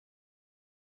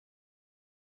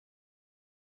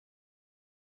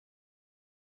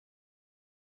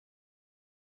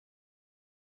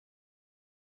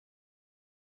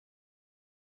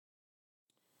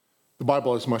The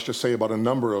Bible has much to say about a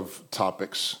number of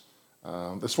topics.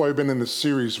 That's why we've been in this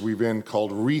series we've been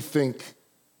called Rethink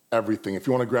Everything. If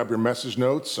you want to grab your message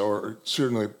notes or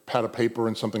certainly a pad of paper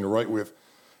and something to write with,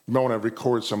 you might want to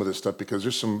record some of this stuff because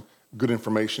there's some good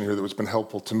information here that has been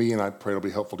helpful to me, and I pray it'll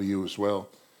be helpful to you as well.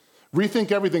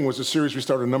 Rethink Everything was a series we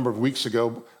started a number of weeks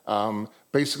ago,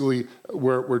 basically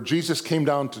where Jesus came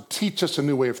down to teach us a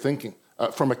new way of thinking.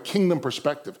 From a kingdom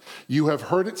perspective. You have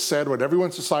heard it said, right, everyone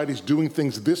in society is doing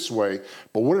things this way,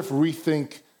 but what if we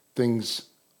rethink things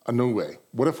a new way?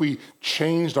 What if we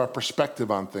changed our perspective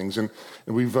on things? And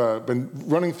we've been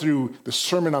running through the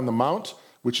Sermon on the Mount,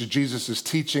 which is Jesus'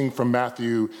 teaching from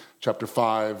Matthew chapter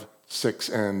 5, 6,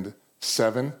 and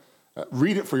 7.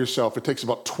 Read it for yourself. It takes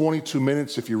about 22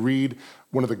 minutes if you read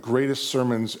one of the greatest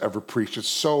sermons ever preached. It's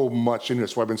so much in it.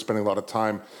 That's why I've been spending a lot of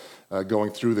time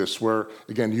going through this, where,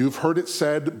 again, you've heard it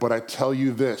said, but I tell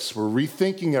you this. We're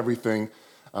rethinking everything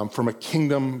from a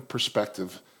kingdom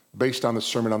perspective based on the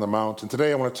Sermon on the Mount. And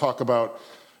today I want to talk about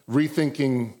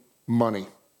rethinking money.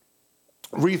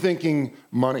 Rethinking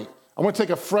money. I want to take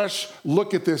a fresh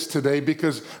look at this today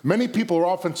because many people are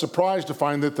often surprised to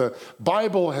find that the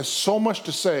Bible has so much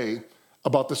to say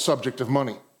about the subject of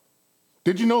money.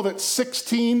 Did you know that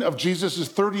 16 of Jesus'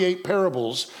 38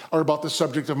 parables are about the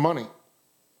subject of money?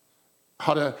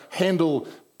 How to handle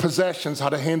possessions, how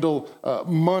to handle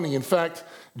money. In fact,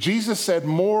 Jesus said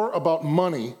more about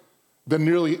money than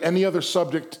nearly any other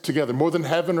subject together, more than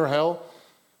heaven or hell.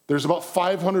 There's about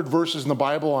 500 verses in the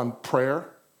Bible on prayer, a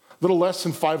little less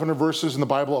than 500 verses in the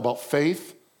Bible about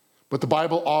faith, but the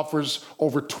Bible offers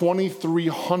over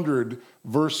 2,300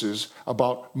 verses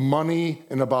about money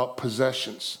and about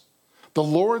possessions. The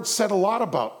Lord said a lot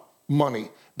about money,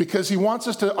 because he wants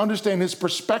us to understand his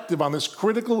perspective on this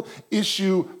critical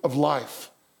issue of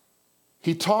life.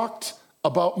 He talked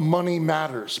about money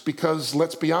matters because,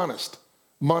 let's be honest,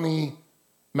 money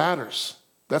matters.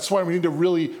 That's why we need to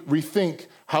really rethink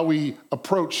how we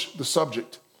approach the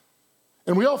subject.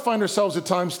 And we all find ourselves at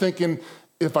times thinking,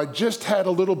 if I just had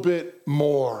a little bit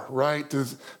more, right?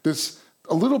 This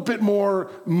a little bit more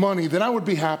money, then I would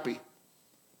be happy.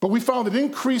 But we found that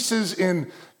increases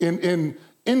in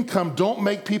income don't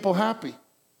make people happy.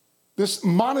 This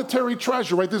monetary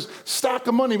treasure, right? This stack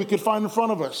of money we could find in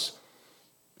front of us.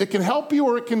 It can help you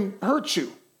or it can hurt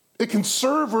you. It can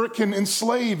serve or it can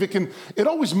enslave. It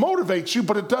always motivates you,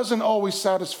 but it doesn't always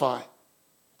satisfy.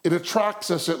 It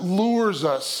attracts us, it lures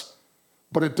us,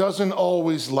 but it doesn't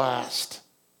always last.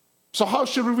 So how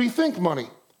should we rethink money?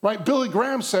 Right? Billy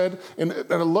Graham said, and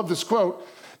I love this quote,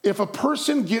 if a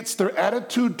person gets their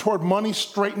attitude toward money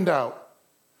straightened out,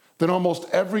 then almost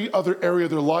every other area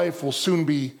of their life will soon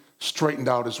be straightened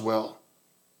out as well.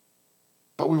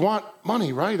 But we want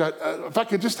money, right? If I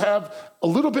could just have a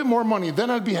little bit more money,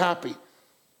 then I'd be happy.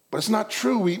 But it's not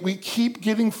true. We keep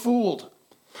getting fooled.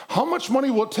 How much money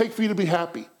will it take for you to be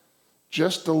happy?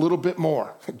 Just a little bit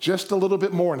more. Just a little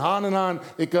bit more. And on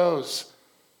it goes.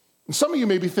 And some of you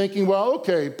may be thinking, well,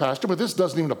 okay, Pastor, but this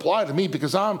doesn't even apply to me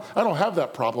because I don't have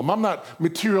that problem. I'm not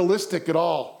materialistic at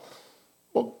all.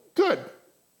 Well, good.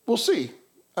 We'll see.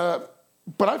 But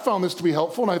I found this to be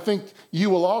helpful, and I think you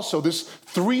will also. This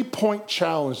 3-point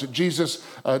challenge that Jesus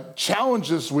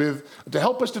challenges with to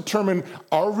help us determine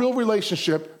our real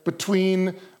relationship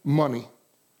between money.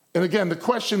 And again, the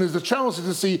challenge is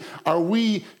to see, are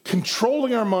we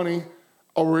controlling our money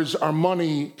or is our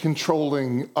money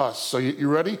controlling us? So you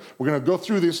ready? We're going to go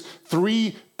through this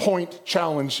 3-point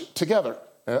challenge together.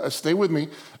 Stay with me.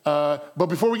 But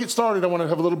before we get started, I want to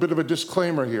have a little bit of a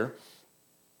disclaimer here.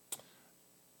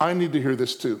 I need to hear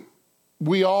this too.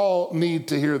 We all need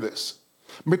to hear this.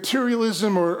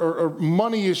 Materialism or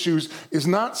money issues is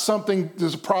not something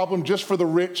that's a problem just for the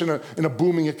rich in a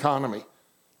booming economy,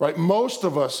 right? Most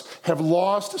of us have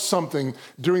lost something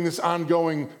during this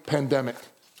ongoing pandemic.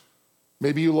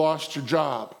 Maybe you lost your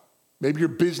job. Maybe your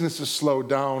business is slowed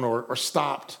down or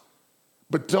stopped.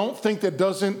 But don't think that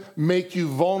doesn't make you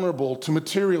vulnerable to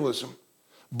materialism.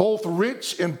 Both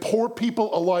rich and poor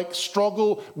people alike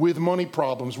struggle with money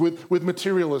problems, with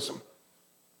materialism.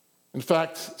 In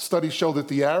fact, studies show that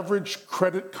the average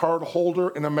credit card holder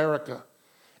in America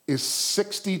is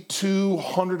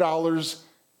 $6,200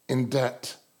 in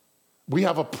debt. We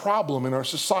have a problem in our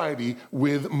society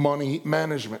with money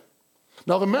management.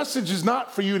 Now, the message is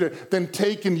not for you to then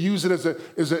take and use it as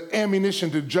an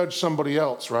ammunition to judge somebody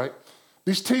else, right?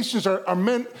 These teachings are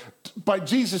meant by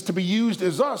Jesus to be used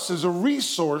as a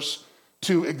resource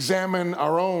to examine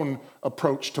our own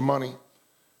approach to money,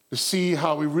 to see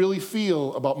how we really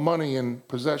feel about money and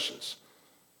possessions.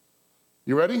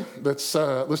 You ready? Let's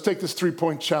take this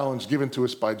 3-point challenge given to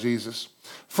us by Jesus.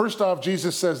 First off,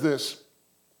 Jesus says this: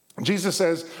 Jesus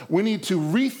says we need to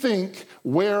rethink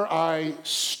where I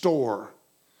store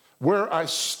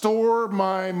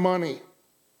my money.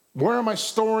 Where am I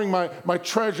storing my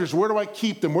treasures? Where do I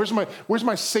keep them? Where's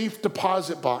my safe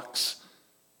deposit box?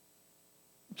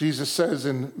 Jesus says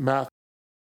in Matthew,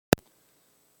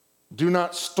 do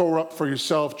not store up for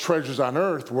yourself treasures on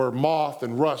earth where moth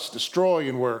and rust destroy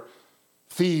and where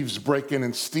thieves break in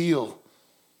and steal.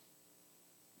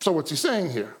 So what's he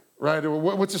saying here, right?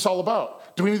 What's this all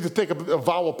about? Do we need to take a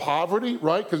vow of poverty,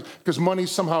 right? Because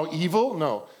money's somehow evil?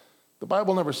 No, the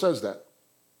Bible never says that.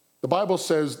 The Bible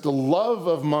says the love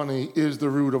of money is the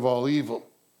root of all evil.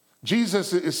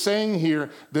 Jesus is saying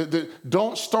here that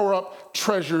don't store up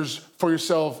treasures for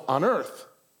yourself on earth.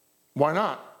 Why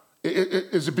not?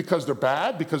 Is it because they're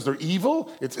bad? Because they're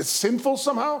evil? It's sinful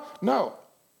somehow? No.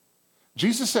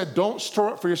 Jesus said don't store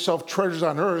up for yourself treasures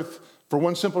on earth for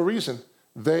one simple reason.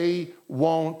 They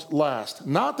won't last.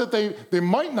 Not that they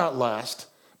might not last,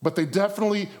 but they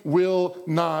definitely will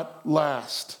not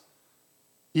last.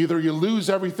 Either you lose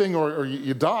everything or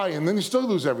you die and then you still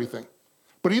lose everything.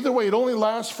 But either way, it only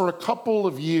lasts for a couple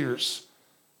of years.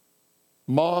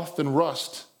 Moth and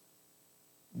rust,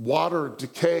 water,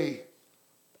 decay,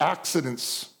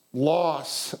 accidents,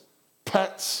 loss,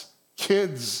 pets,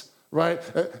 kids, right?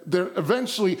 They're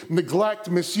eventually neglect,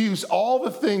 misuse, all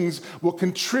the things will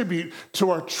contribute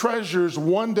to our treasures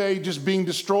one day just being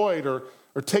destroyed or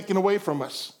taken away from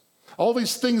us. All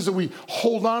these things that we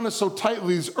hold on to so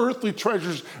tightly, these earthly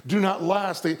treasures do not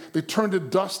last. They turn to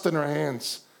dust in our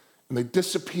hands and they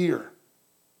disappear.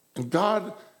 And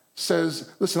God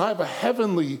says, listen, I have a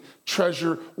heavenly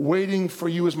treasure waiting for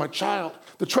you as my child.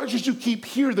 The treasures you keep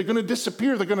here, they're going to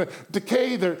disappear. They're going to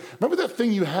decay. Remember that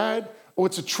thing you had? Oh,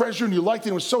 it's a treasure and you liked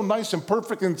it. It was so nice and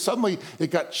perfect. And suddenly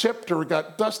it got chipped or it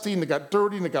got dusty and it got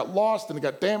dirty and it got lost and it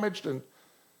got damaged. And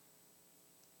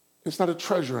it's not a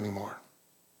treasure anymore.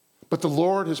 But the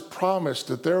Lord has promised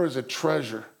that there is a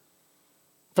treasure.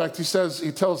 In fact,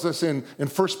 he tells us in 1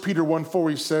 Peter 1:4,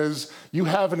 he says, you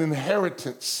have an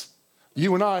inheritance.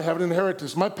 You and I have an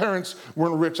inheritance. My parents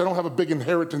weren't rich. I don't have a big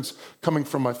inheritance coming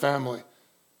from my family.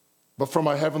 But from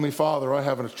my Heavenly Father, I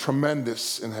have a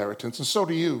tremendous inheritance. And so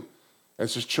do you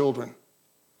as his children.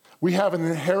 We have an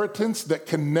inheritance that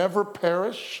can never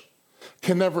perish,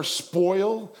 can never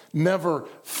spoil, never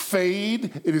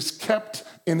fade. It is kept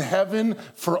in heaven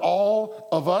for all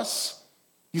of us.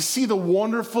 You see the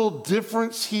wonderful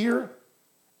difference here?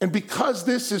 And because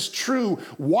this is true,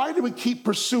 why do we keep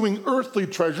pursuing earthly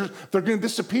treasures? They're going to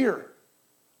disappear.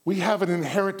 We have an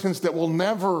inheritance that will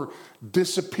never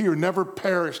disappear, never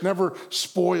perish, never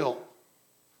spoil.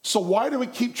 So why do we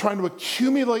keep trying to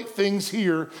accumulate things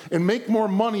here and make more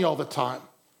money all the time?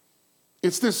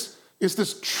 It's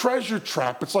this treasure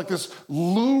trap. It's like this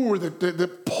lure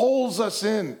that pulls us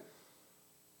in.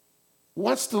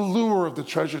 What's the lure of the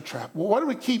treasure trap? Well, what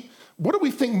do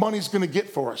we think money's going to get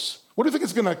for us? What do you think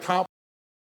it's going to accomplish?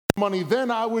 Money, then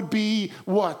I would be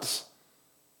what?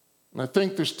 And I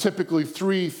think there's typically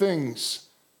three things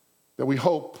that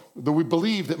we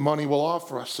believe that money will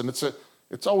offer us, and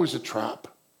it's always a trap.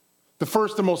 The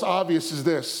first and most obvious is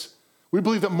this. We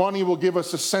believe that money will give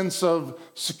us a sense of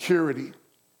security.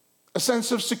 A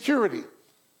sense of security.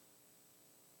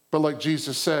 But like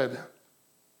Jesus said,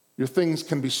 your things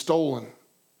can be stolen.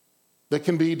 They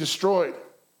can be destroyed.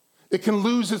 It can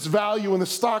lose its value in the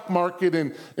stock market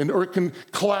or it can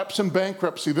collapse in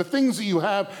bankruptcy. The things that you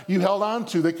held on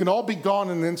to, they can all be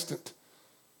gone in an instant.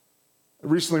 I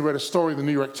recently read a story in the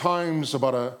New York Times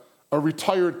about a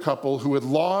retired couple who had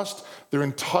lost their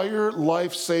entire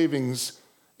life savings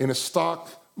in a stock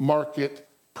market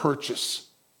purchase.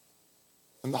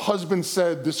 And the husband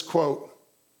said this quote.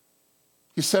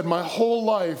 He said, my whole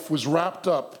life was wrapped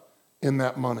up in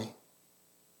that money.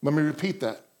 Let me repeat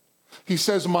that. He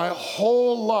says, my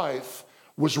whole life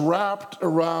was wrapped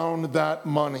around that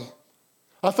money.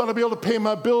 I thought I'd be able to pay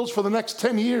my bills for the next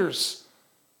 10 years.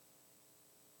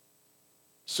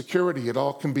 Security, it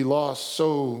all can be lost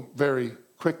so very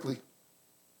quickly.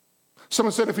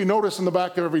 Someone said if you notice in the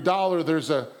back of every dollar, there's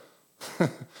an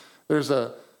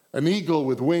eagle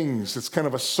with wings. It's kind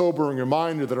of a sobering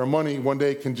reminder that our money one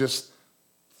day can just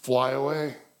fly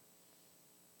away.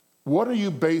 What are you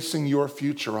basing your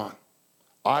future on?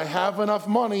 I have enough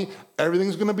money.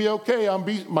 Everything's going to be okay.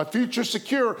 My future's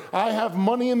secure. I have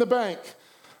money in the bank.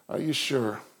 Are you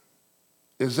sure?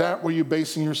 Is that where you're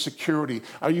basing your security?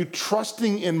 Are you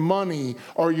trusting in money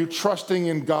or are you trusting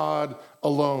in God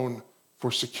alone for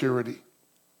security?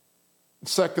 And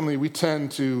secondly, we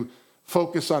tend to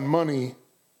focus on money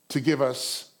to give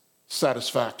us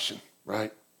satisfaction,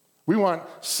 right? We want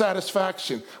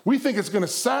satisfaction. We think it's going to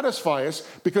satisfy us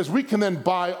because we can then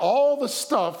buy all the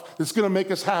stuff that's going to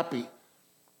make us happy.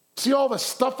 See all the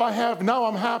stuff I have, now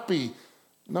I'm happy.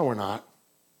 No, we're not.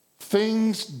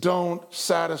 Things don't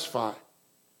satisfy.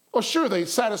 Well, sure, they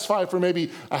satisfy for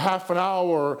maybe a half an hour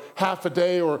or half a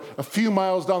day or a few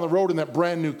miles down the road in that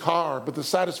brand new car, but the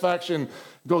satisfaction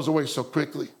goes away so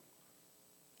quickly.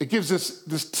 It gives us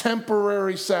this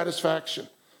temporary satisfaction.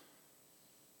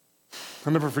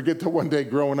 I'll never forget that one day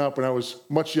growing up when I was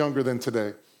much younger than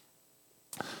today.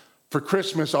 For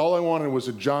Christmas, all I wanted was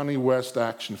a Johnny West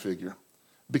action figure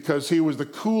because he was the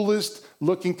coolest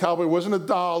looking cowboy. It wasn't a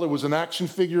doll, it was an action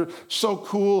figure, so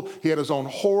cool. He had his own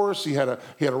horse, he had a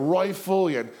rifle,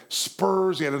 he had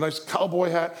spurs, he had a nice cowboy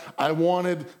hat. I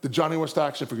wanted the Johnny West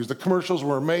action figures. The commercials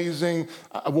were amazing.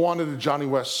 I wanted a Johnny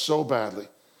West so badly.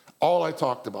 All I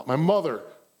talked about. My mother,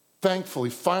 thankfully,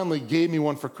 finally gave me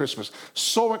one for Christmas.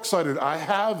 So excited. I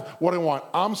have what I want.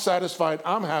 I'm satisfied.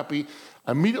 I'm happy.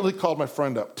 I immediately called my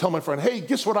friend up. Tell my friend, hey,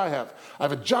 guess what I have? I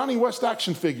have a Johnny West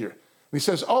action figure. And he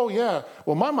says, oh, yeah.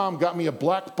 Well, my mom got me a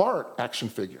Black Bart action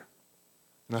figure.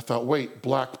 And I thought, wait,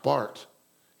 Black Bart.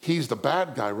 He's the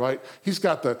bad guy, right? He's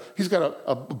got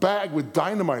a bag with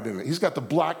dynamite in it. He's got the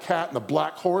black hat and the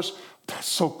black horse. That's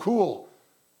so cool.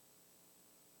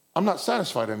 I'm not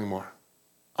satisfied anymore.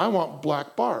 I want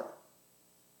Black Bart.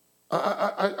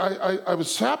 I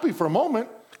was happy for a moment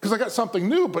because I got something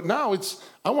new, but now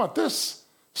I want this.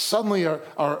 Suddenly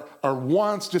our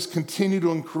wants just continue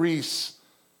to increase.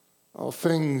 Oh,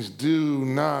 things do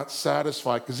not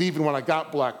satisfy because even when I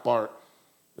got Black Bart,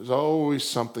 there's always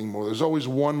something more. There's always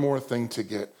one more thing to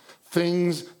get.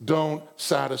 Things don't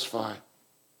satisfy.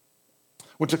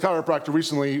 Went to a chiropractor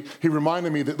recently. He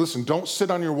reminded me that, listen, don't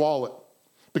sit on your wallet.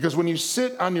 Because when you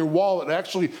sit on your wallet, it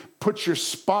actually puts your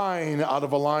spine out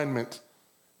of alignment.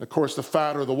 And of course, the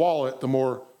fatter the wallet, the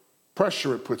more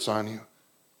pressure it puts on you.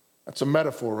 That's a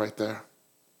metaphor right there.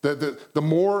 The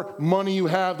more money you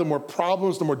have, the more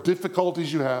problems, the more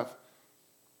difficulties you have.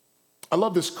 I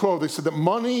love this quote. They said that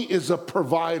money is a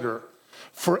provider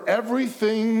for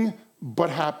everything but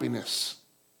happiness.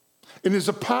 It is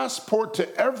a passport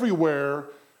to everywhere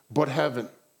but heaven.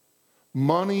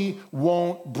 Money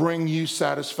won't bring you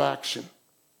satisfaction.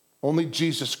 Only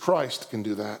Jesus Christ can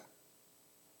do that.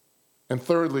 And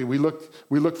thirdly, we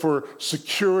look for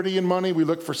security in money. We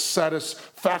look for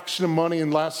satisfaction in money.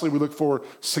 And lastly, we look for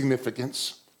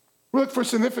significance. We look for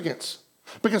significance.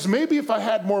 Because maybe if I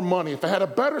had more money, if I had a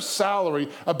better salary,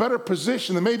 a better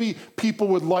position, then maybe people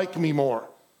would like me more.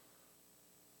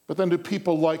 But then do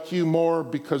people like you more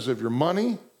because of your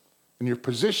money and your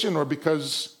position or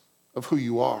because of who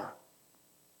you are?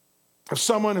 If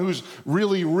someone who's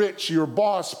really rich, your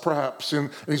boss perhaps, and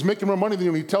he's making more money than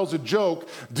you and he tells a joke,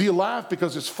 do you laugh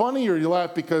because it's funny or you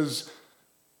laugh because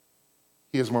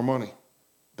he has more money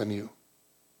than you?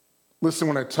 Listen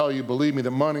when I tell you, believe me,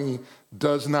 that money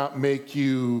does not make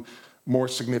you more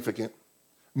significant.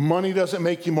 Money doesn't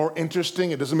make you more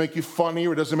interesting. It doesn't make you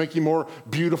funnier. It doesn't make you more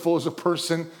beautiful as a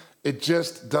person. It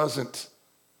just doesn't.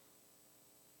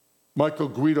 Michael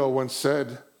Guido once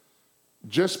said,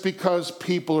 just because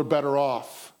people are better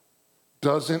off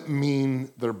doesn't mean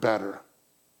they're better.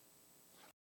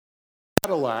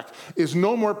 Cadillac is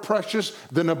no more precious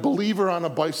than a believer on a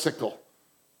bicycle.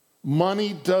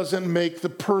 Money doesn't make the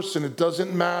person. It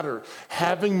doesn't matter.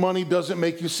 Having money doesn't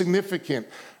make you significant.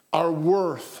 Our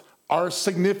worth, our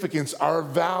significance, our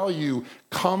value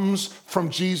comes from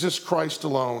Jesus Christ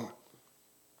alone.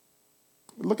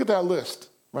 Look at that list,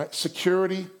 right?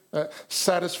 Security,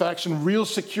 satisfaction, real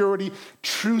security,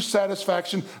 true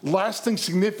satisfaction, lasting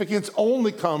significance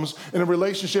only comes in a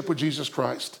relationship with Jesus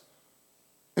Christ.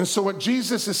 And so what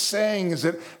Jesus is saying is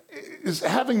that, is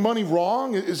having money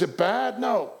wrong? Is it bad?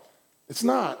 No, it's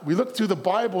not. We look through the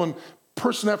Bible and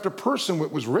person after person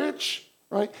was rich,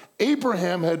 right?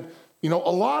 Abraham had, a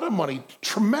lot of money,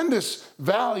 tremendous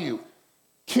value.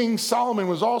 King Solomon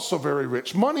was also very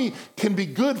rich. Money can be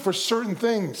good for certain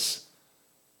things.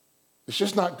 It's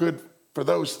just not good for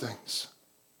those things.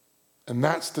 And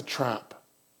that's the trap.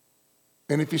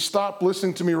 And if you stop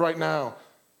listening to me right now,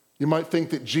 you might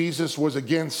think that Jesus was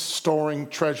against storing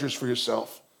treasures for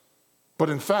yourself. But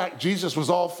in fact, Jesus was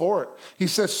all for it. He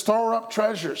says, store up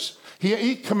treasures.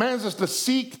 He commands us to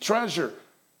seek treasure,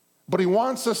 but he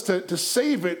wants us to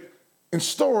save it and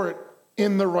store it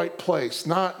in the right place,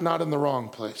 not in the wrong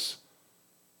place.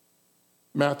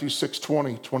 Matthew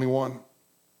 6:20-21.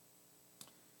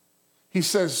 He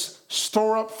says,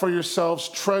 store up for yourselves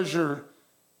treasure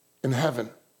in heaven,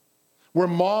 where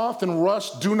moth and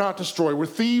rust do not destroy, where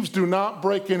thieves do not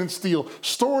break in and steal.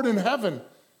 Store it in heaven,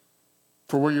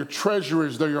 for where your treasure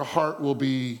is, there your heart will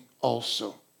be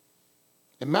also.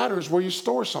 It matters where you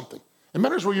store something. It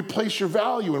matters where you place your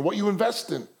value and what you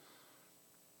invest in.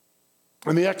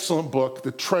 In the excellent book,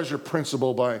 The Treasure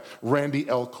Principle by Randy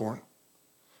Alcorn,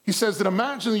 he says that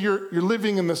imagine you're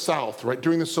living in the South, right,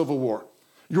 during the Civil War.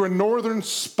 You're a northern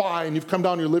spy and you've come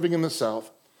down, you're living in the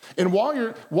South. And while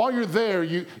you're there,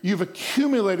 you've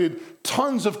accumulated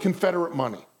tons of Confederate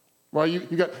money, right?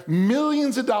 You got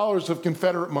millions of dollars of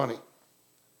Confederate money.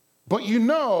 But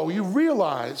you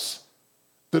realize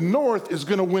the North is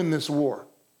going to win this war.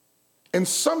 And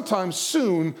sometime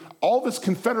soon, all this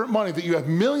Confederate money that you have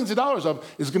millions of dollars of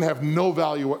is going to have no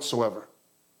value whatsoever.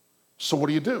 So what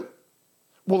do?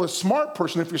 Well, a smart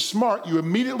person, if you're smart, you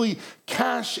immediately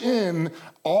cash in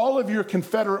all of your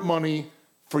Confederate money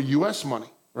for U.S. money,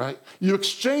 right? You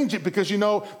exchange it because you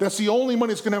know that's the only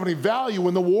money that's going to have any value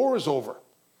when the war is over.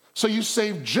 So you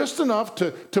save just enough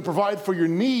to provide for your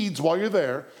needs while you're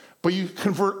there, but you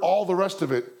convert all the rest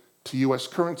of it to U.S.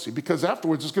 currency because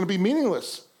afterwards it's going to be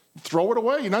meaningless. Throw it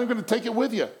away. You're not even going to take it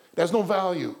with you. It has no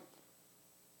value.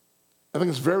 I think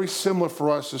it's very similar for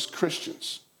us as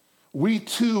Christians. We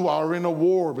too are in a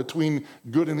war between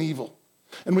good and evil.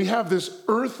 And we have this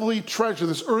earthly treasure,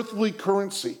 this earthly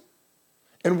currency.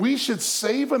 And we should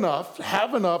save enough,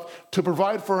 have enough to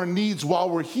provide for our needs while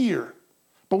we're here.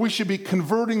 But we should be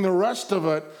converting the rest of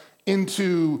it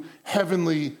into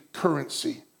heavenly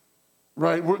currency,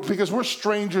 right? Because we're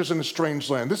strangers in a strange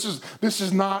land. This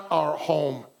is not our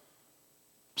home.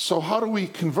 So how do we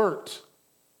convert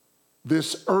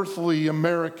this earthly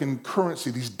American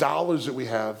currency, these dollars that we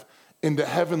have, into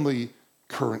heavenly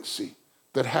currency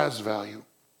that has value?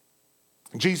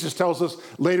 Jesus tells us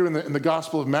later in the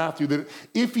Gospel of Matthew that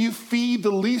if you feed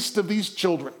the least of these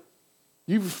children,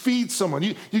 you feed someone,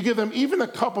 you give them even a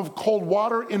cup of cold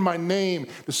water in my name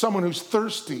to someone who's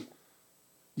thirsty,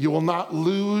 you will not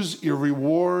lose your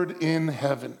reward in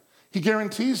heaven. He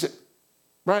guarantees it.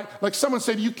 Right? Like someone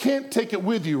said, you can't take it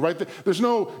with you, right? There's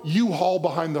no U-Haul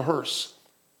behind the hearse.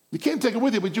 You can't take it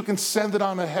with you, but you can send it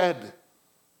on ahead.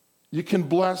 You can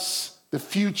bless the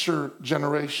future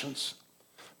generations.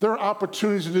 There are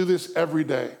opportunities to do this every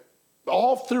day,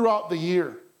 all throughout the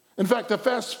year. In fact, the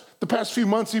past few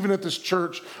months, even at this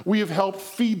church, we have helped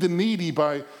feed the needy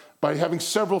by having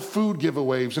several food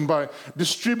giveaways and by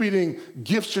distributing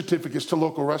gift certificates to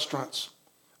local restaurants.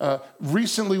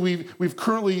 Recently, we've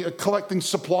currently collecting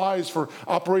supplies for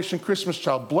Operation Christmas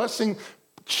Child, blessing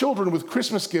children with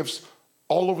Christmas gifts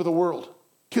all over the world.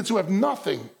 Kids who have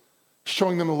nothing,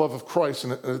 showing them the love of Christ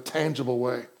in a tangible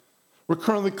way. We're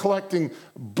currently collecting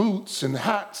boots and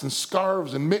hats and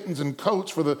scarves and mittens and coats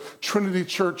for the Trinity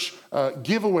Church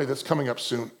giveaway that's coming up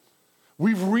soon.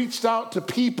 We've reached out to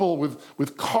people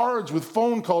with cards, with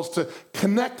phone calls to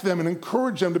connect them and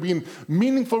encourage them to be in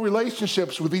meaningful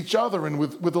relationships with each other and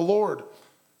with the Lord.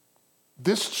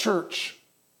 This church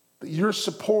that you're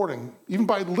supporting, even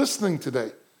by listening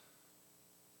today,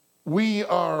 we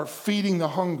are feeding the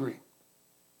hungry.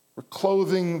 We're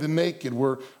clothing the naked.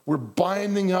 We're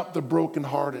binding up the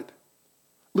brokenhearted.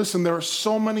 Listen, there are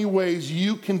so many ways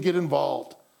you can get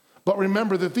involved. But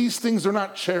remember that these things are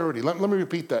not charity. Let me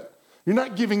repeat that. You're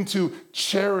not giving to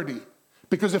charity.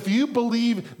 Because if you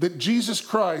believe that Jesus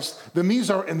Christ, then these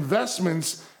are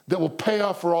investments that will pay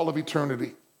off for all of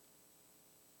eternity.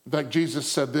 In fact, Jesus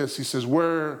said this. He says,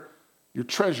 where your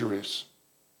treasure is,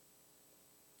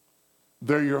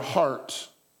 there your heart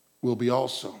will be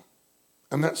also.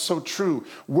 And that's so true.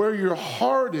 Where your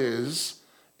heart is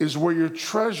where your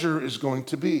treasure is going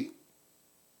to be.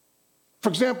 For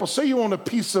example, say you own a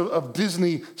piece of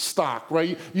Disney stock,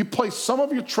 right? You place some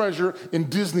of your treasure in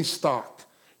Disney stock.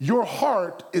 Your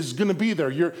heart is going to be there.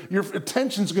 Your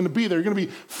attention is going to be there. You're going to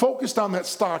be focused on that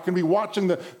stock and be watching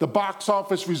the box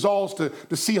office results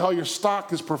to see how your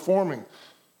stock is performing.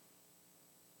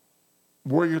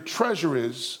 Where your treasure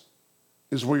is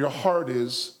where your heart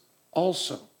is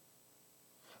also.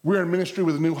 We're in ministry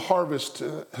with a New Harvest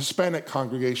Hispanic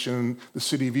congregation in the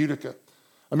city of Utica.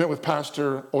 I met with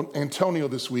Pastor Antonio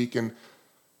this week, and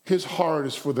his heart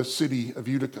is for the city of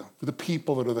Utica, for the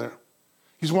people that are there.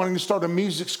 He's wanting to start a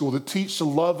music school to teach the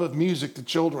love of music to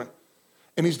children.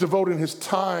 And he's devoting his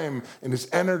time and his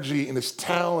energy and his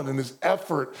talent and his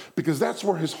effort because that's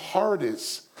where his heart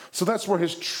is. So that's where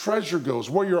his treasure goes.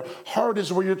 Where your heart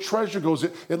is, where your treasure goes.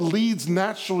 It leads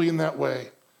naturally in that way.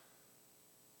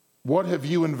 What have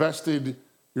you invested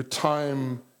your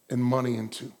time and money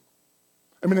into?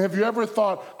 I mean, have you ever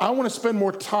thought, I want to spend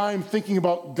more time thinking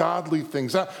about godly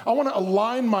things. I want to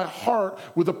align my heart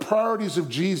with the priorities of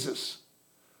Jesus.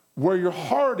 Where your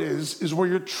heart is where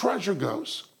your treasure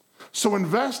goes. So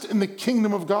invest in the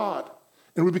kingdom of God.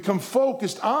 And we become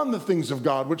focused on the things of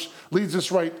God, which leads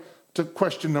us right to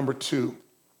question number 2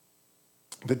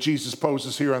 that Jesus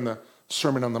poses here on the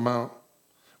Sermon on the Mount.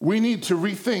 We need to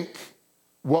rethink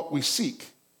what we seek.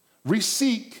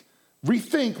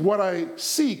 Rethink what I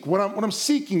seek, what I'm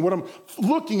seeking, what I'm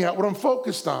looking at, what I'm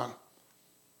focused on.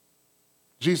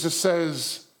 Jesus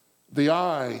says the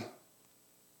eye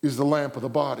is the lamp of the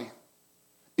body.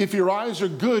 If your eyes are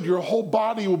good, your whole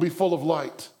body will be full of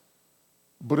light.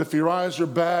 But if your eyes are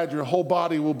bad, your whole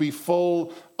body will be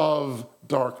full of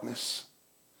darkness.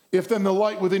 If then the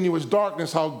light within you is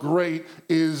darkness, how great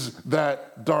is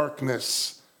that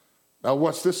darkness? Now,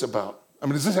 what's this about? I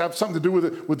mean, does this have something to do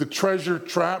with the treasure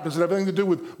trap? Does it have anything to do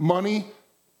with money?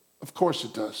 Of course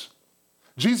it does.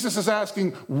 Jesus is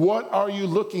asking, what are you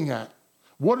looking at?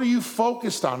 What are you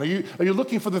focused on? Are you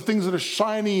looking for the things that are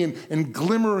shiny and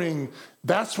glimmering?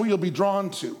 That's what you'll be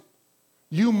drawn to.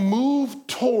 You move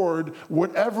toward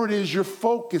whatever it is you're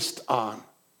focused on.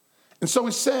 And so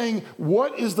he's saying,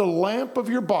 what is the lamp of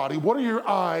your body? What are your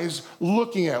eyes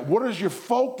looking at? What is your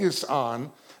focus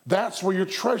on? That's where your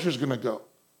treasure is going to go.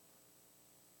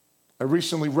 I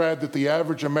recently read that the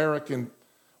average American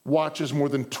watches more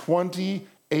than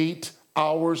 28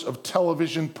 hours of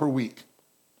television per week.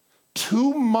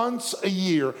 2 months a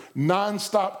year,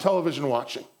 nonstop television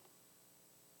watching.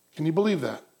 Can you believe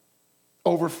that?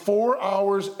 Over 4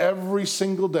 hours every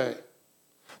single day.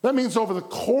 That means over the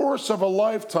course of a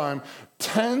lifetime,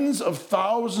 tens of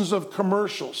thousands of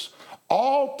commercials,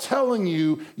 all telling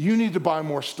you you need to buy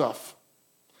more stuff.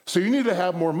 So you need to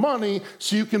have more money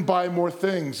so you can buy more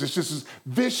things. It's just this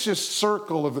vicious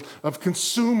circle of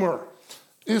consumerism,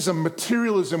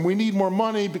 materialism. We need more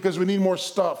money because we need more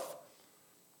stuff.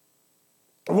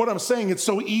 What I'm saying, it's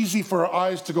so easy for our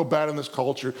eyes to go bad in this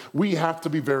culture. We have to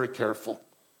be very careful.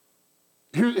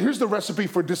 Here's the recipe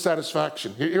for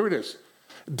dissatisfaction. Here it is.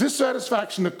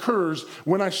 Dissatisfaction occurs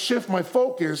when I shift my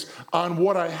focus on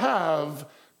what I have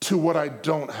to what I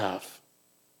don't have.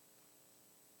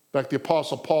 In fact, the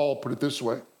Apostle Paul put it this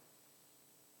way.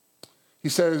 He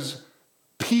says,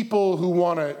 people who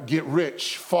want to get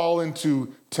rich fall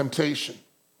into temptation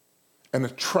and a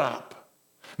trap.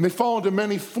 And they fall into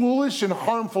many foolish and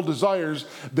harmful desires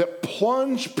that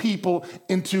plunge people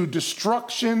into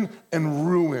destruction and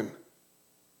ruin.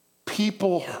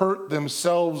 People hurt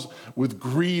themselves with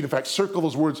greed. In fact, circle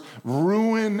those words,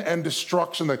 ruin and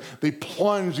destruction. They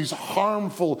plunge these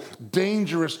harmful,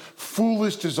 dangerous,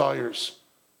 foolish desires.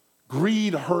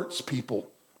 Greed hurts people.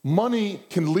 Money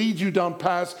can lead you down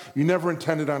paths you never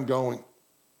intended on going.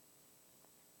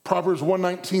 Proverbs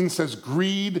 1:19 says,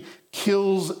 greed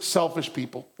kills selfish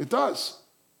people. It does.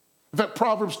 In fact,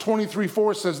 Proverbs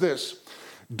 23:4 says this,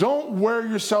 don't wear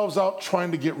yourselves out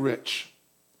trying to get rich.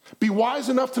 Be wise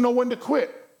enough to know when to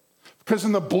quit. Because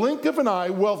in the blink of an eye,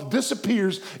 wealth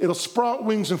disappears. It'll sprout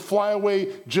wings and fly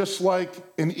away just like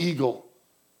an eagle.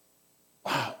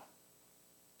 Wow.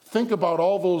 Think about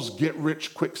all those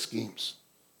get-rich-quick schemes,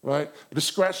 right? Just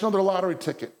scratch another lottery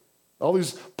ticket. All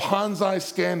these Ponzi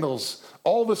scandals,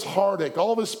 all this heartache,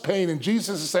 all this pain. And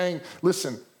Jesus is saying,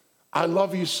 listen, I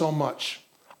love you so much.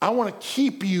 I want to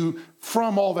keep you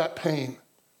from all that pain.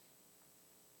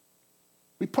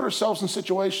 We put ourselves in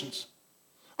situations.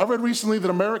 I read recently that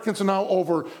Americans are now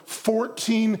over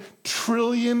 $14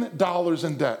 trillion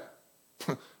in debt.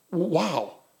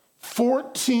 Wow.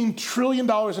 $14 trillion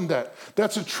in debt.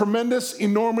 That's a tremendous,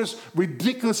 enormous,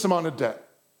 ridiculous amount of debt.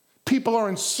 People are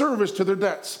in service to their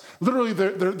debts. Literally,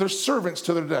 they're servants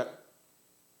to their debt.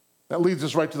 That leads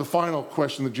us right to the final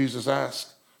question that Jesus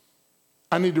asked.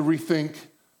 I need to rethink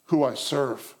who I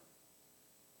serve.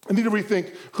 I need to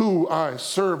rethink who I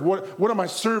serve. What am I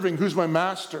serving? Who's my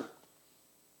master?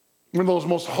 One of those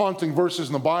most haunting verses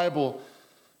in the Bible,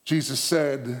 Jesus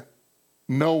said,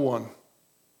 no one,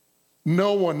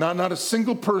 not a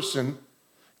single person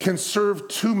can serve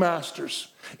two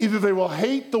masters. Either they will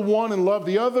hate the one and love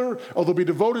the other, or they'll be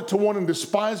devoted to one and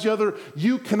despise the other.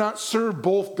 You cannot serve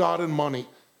both God and money.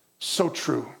 So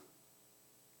true.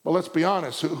 But let's be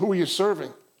honest, who are you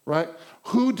serving, right?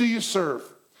 Who do you serve?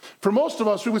 For most of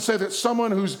us, we would say that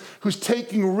someone who's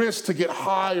taking risks to get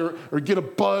high or get a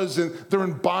buzz, and they're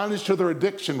in bondage to their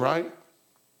addiction, right?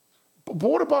 But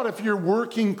what about if you're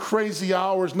working crazy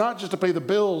hours, not just to pay the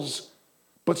bills,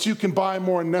 but so you can buy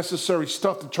more unnecessary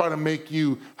stuff to try to make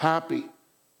you happy?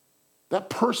 That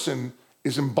person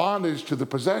is in bondage to the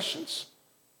possessions.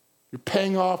 You're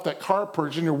paying off that car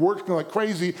purchase, and you're working like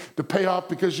crazy to pay off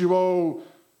because you owe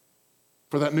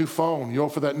for that new phone, you owe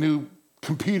for that new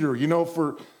computer,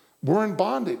 we're in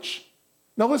bondage.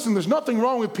 Now listen, there's nothing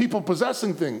wrong with people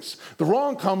possessing things. The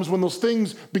wrong comes when those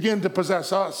things begin to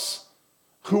possess us.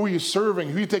 Who are you serving?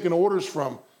 Who are you taking orders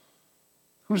from?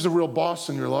 Who's the real boss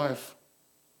in your life?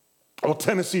 Well,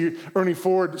 Tennessee Ernie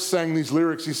Ford sang these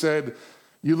lyrics. He said,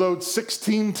 you load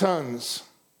 16 tons,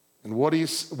 and what do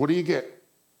you get?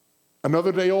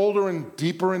 Another day older and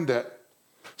deeper in debt.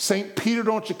 St. Peter,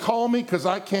 don't you call me, because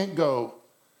I can't go.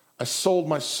 I sold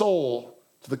my soul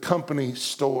to the company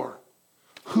store.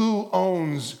 Who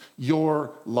owns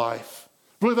your life?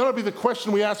 Really, that ought to be the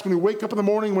question we ask when we wake up in the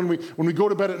morning, when we go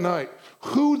to bed at night.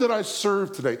 Who did I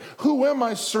serve today? Who am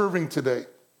I serving today?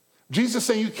 Jesus is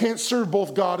saying you can't serve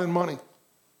both God and money.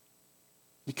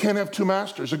 You can't have two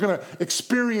masters. You're going to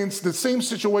experience the same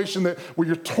situation where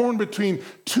you're torn between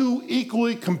two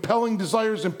equally compelling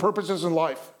desires and purposes in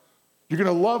life. You're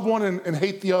going to love one and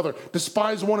hate the other,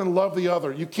 despise one and love the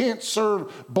other. You can't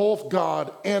serve both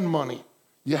God and money.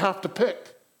 You have to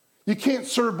pick. You can't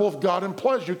serve both God and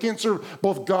pleasure. You can't serve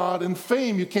both God and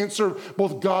fame. You can't serve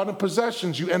both God and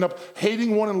possessions. You end up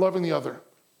hating one and loving the other.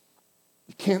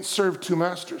 You can't serve two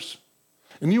masters.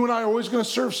 And you and I are always going to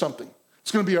serve something.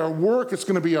 It's going to be our work. It's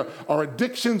going to be our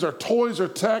addictions, our toys, our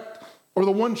tech, or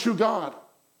the one true God.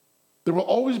 There will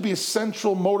always be a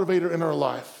central motivator in our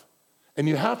life. And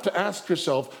you have to ask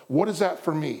yourself, what is that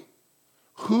for me?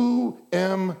 Who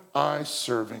am I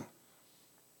serving?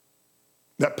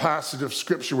 That passage of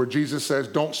scripture where Jesus says,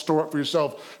 don't store up for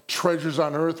yourself treasures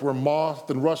on earth where moth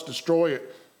and rust destroy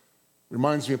it,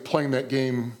 reminds me of playing that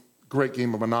game, great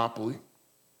game of Monopoly.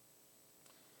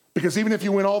 Because even if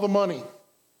you win all the money,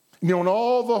 you own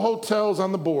all the hotels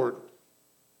on the board,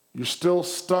 you're still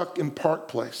stuck in Park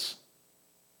Place.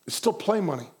 It's still play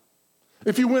money.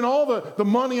 If you win all the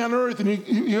money on earth and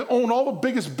you own all the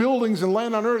biggest buildings and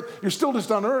land on earth, you're still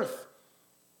just on earth.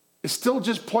 It's still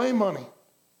just play money.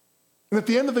 And at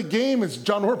the end of the game, as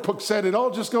John Ortberg said, it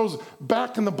all just goes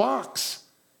back in the box.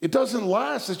 It doesn't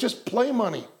last. It's just play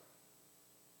money.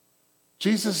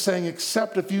 Jesus is saying,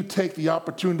 except if you take the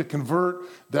opportunity to convert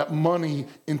that money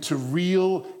into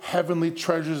real heavenly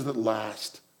treasures that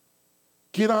last.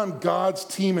 Get on God's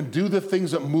team and do the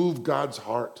things that move God's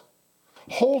heart.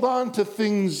 Hold on to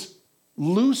things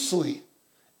loosely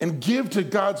and give to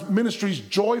God's ministries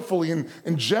joyfully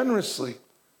and generously.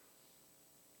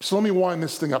 So let me wind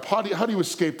this thing up. How do you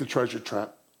escape the treasure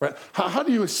trap? Right? How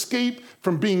do you escape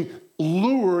from being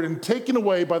lured and taken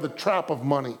away by the trap of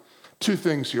money? Two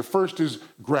things here. First is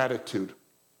gratitude.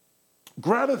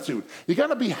 Gratitude. You got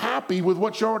to be happy with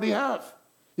what you already have.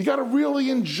 You got to really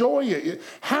enjoy it.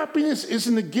 Happiness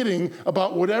isn't a getting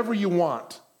about whatever you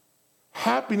want.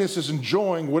 Happiness is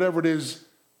enjoying whatever it is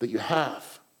that you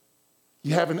have.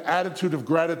 You have an attitude of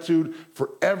gratitude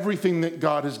for everything that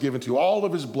God has given to you, all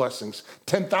of his blessings,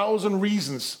 10,000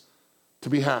 reasons to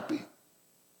be happy.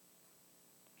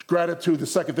 Gratitude, the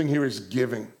second thing here is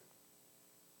giving.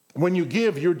 When you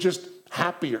give, you're just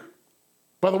happier.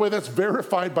 By the way, that's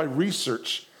verified by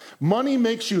research. Money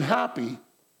makes you happy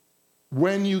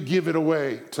when you give it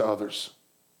away to others.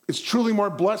 It's truly more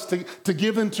blessed to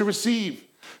give than to receive.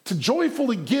 To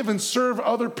joyfully give and serve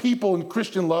other people in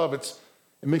Christian love, it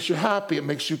makes you happy. It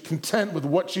makes you content with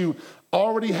what you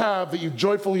already have, that you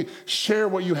joyfully share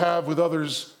what you have with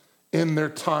others in their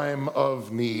time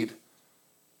of need.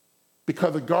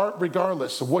 Because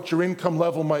regardless of what your income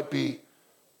level might be,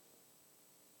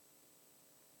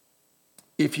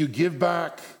 if you give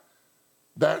back,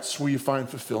 that's where you find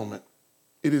fulfillment.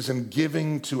 It is in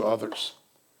giving to others.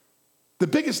 The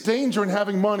biggest danger in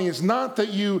having money is not that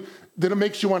it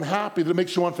makes you unhappy, that it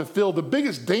makes you unfulfilled. The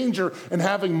biggest danger in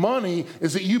having money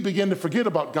is that you begin to forget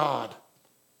about God.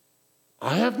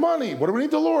 I have money. What do we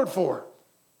need the Lord for?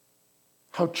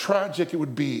 How tragic it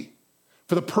would be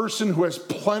for the person who has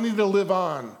plenty to live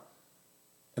on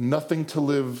and nothing to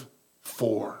live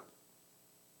for.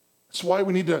 That's why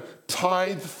we need to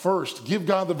tithe first. Give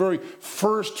God the very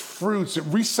first fruits. It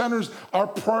recenters our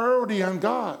priority on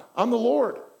God, on the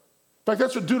Lord. In fact,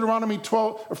 that's what Deuteronomy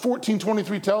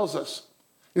 14:23 tells us.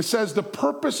 It says the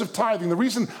purpose of tithing, the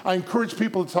reason I encourage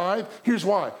people to tithe, here's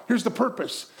why. Here's the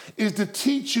purpose, is to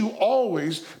teach you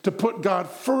always to put God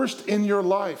first in your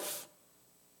life.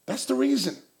 That's the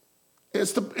reason.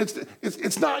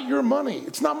 It's not your money.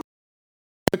 It's not.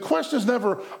 The question is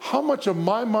never, how much of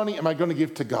my money am I going to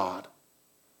give to God?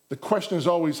 The question is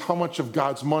always, how much of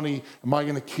God's money am I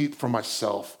going to keep for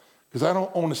myself? Because I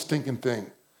don't own a stinking thing.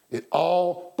 It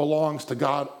all belongs to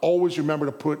God. Always remember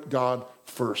to put God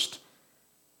first.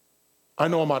 I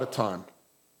know I'm out of time.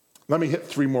 Let me hit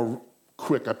three more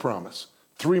quick, I promise.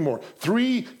 Three more.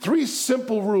 Three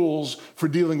simple rules for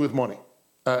dealing with money.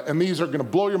 And these are going to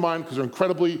blow your mind because they're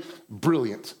incredibly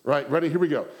brilliant. Right? Ready? Here we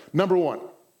go. Number one.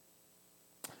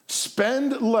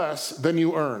 Spend less than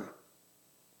you earn.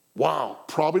 Wow,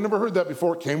 probably never heard that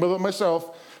before. Came with it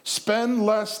myself. Spend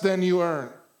less than you earn.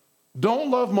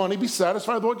 Don't love money. Be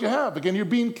satisfied with what you have. Again, you're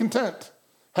being content.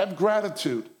 Have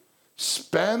gratitude.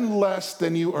 Spend less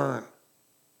than you earn.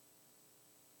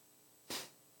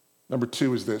 Number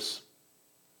 2 is this.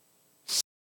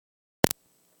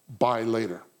 Buy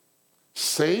later.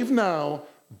 Save now,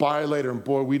 buy later. And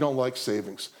boy, we don't like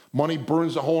savings. Money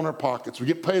burns a hole in our pockets. We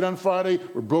get paid on Friday,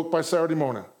 we're broke by Saturday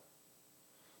morning.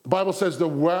 The Bible says the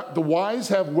wise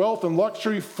have wealth and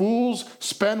luxury. Fools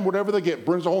spend whatever they get,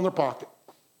 burns a hole in their pocket.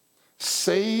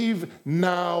 Save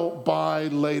now, buy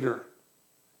later.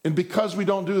 And because we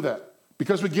don't do that,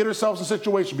 because we get ourselves in a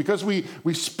situation, because we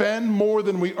spend more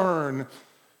than we earn,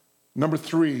 number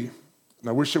 3, and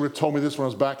I wish they would have told me this when I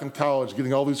was back in college,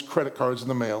 getting all these credit cards in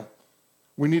the mail,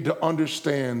 we need to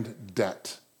understand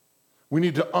debt. We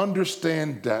need to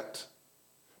understand debt.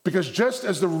 Because just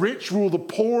as the rich rule the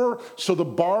poor, so the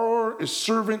borrower is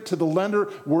servant to the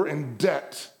lender, we're in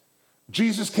debt.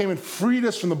 Jesus came and freed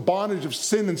us from the bondage of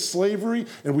sin and slavery,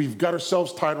 and we've got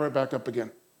ourselves tied right back up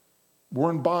again.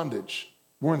 We're in bondage.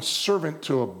 We're in servant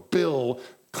to a bill.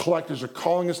 Collectors are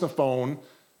calling us on the phone.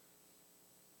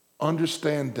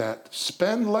 Understand debt.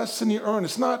 Spend less than you earn.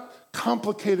 It's not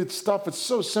complicated stuff. It's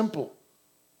so simple.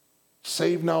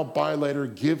 Save now, buy later.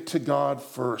 Give to God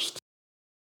first.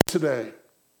 Today,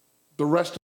 the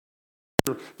rest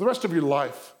of your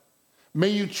life, may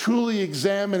you truly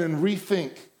examine and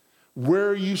rethink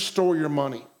where you store your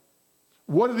money,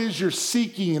 what it is you're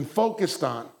seeking and focused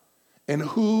on, and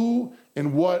who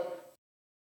and what.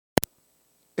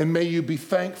 And may you be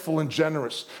thankful and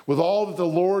generous with all that the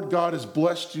Lord God has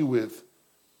blessed you with.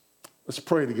 Let's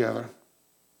pray together.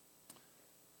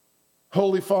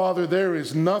 Holy Father, there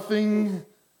is nothing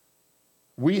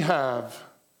we have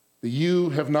that you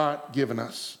have not given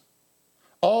us.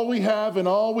 All we have and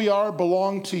all we are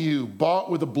belong to you, bought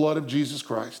with the blood of Jesus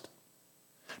Christ.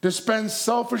 To spend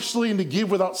selfishly and to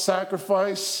give without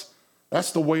sacrifice,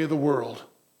 that's the way of the world.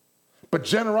 But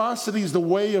generosity is the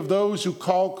way of those who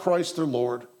call Christ their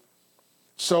Lord.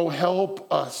 So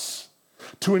help us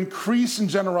to increase in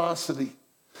generosity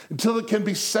until it can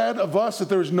be said of us that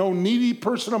there is no needy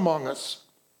person among us.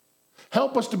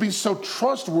 Help us to be so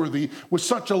trustworthy with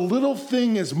such a little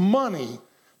thing as money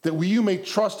that you may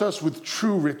trust us with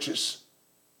true riches.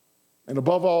 And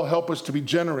above all, help us to be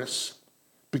generous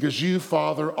because you,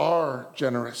 Father, are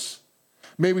generous.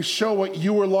 May we show what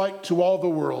you are like to all the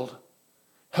world.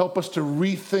 Help us to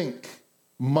rethink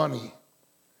money.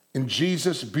 In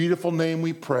Jesus' beautiful name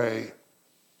we pray.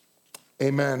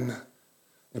 Amen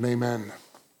and amen.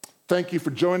 Thank you for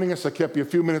joining us. I kept you a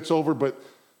few minutes over, but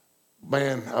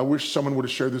man, I wish someone would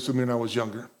have shared this with me when I was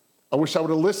younger. I wish I would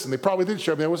have listened. They probably did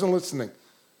share with me. I wasn't listening.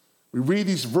 We read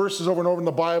these verses over and over in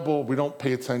the Bible. We don't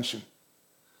pay attention.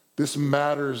 This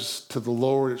matters to the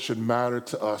Lord. It should matter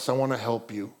to us. I want to help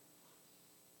you.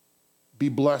 Be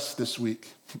blessed this week.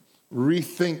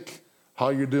 Rethink how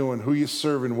you're doing, who you're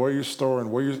serving, where you're storing,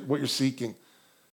 what you're seeking.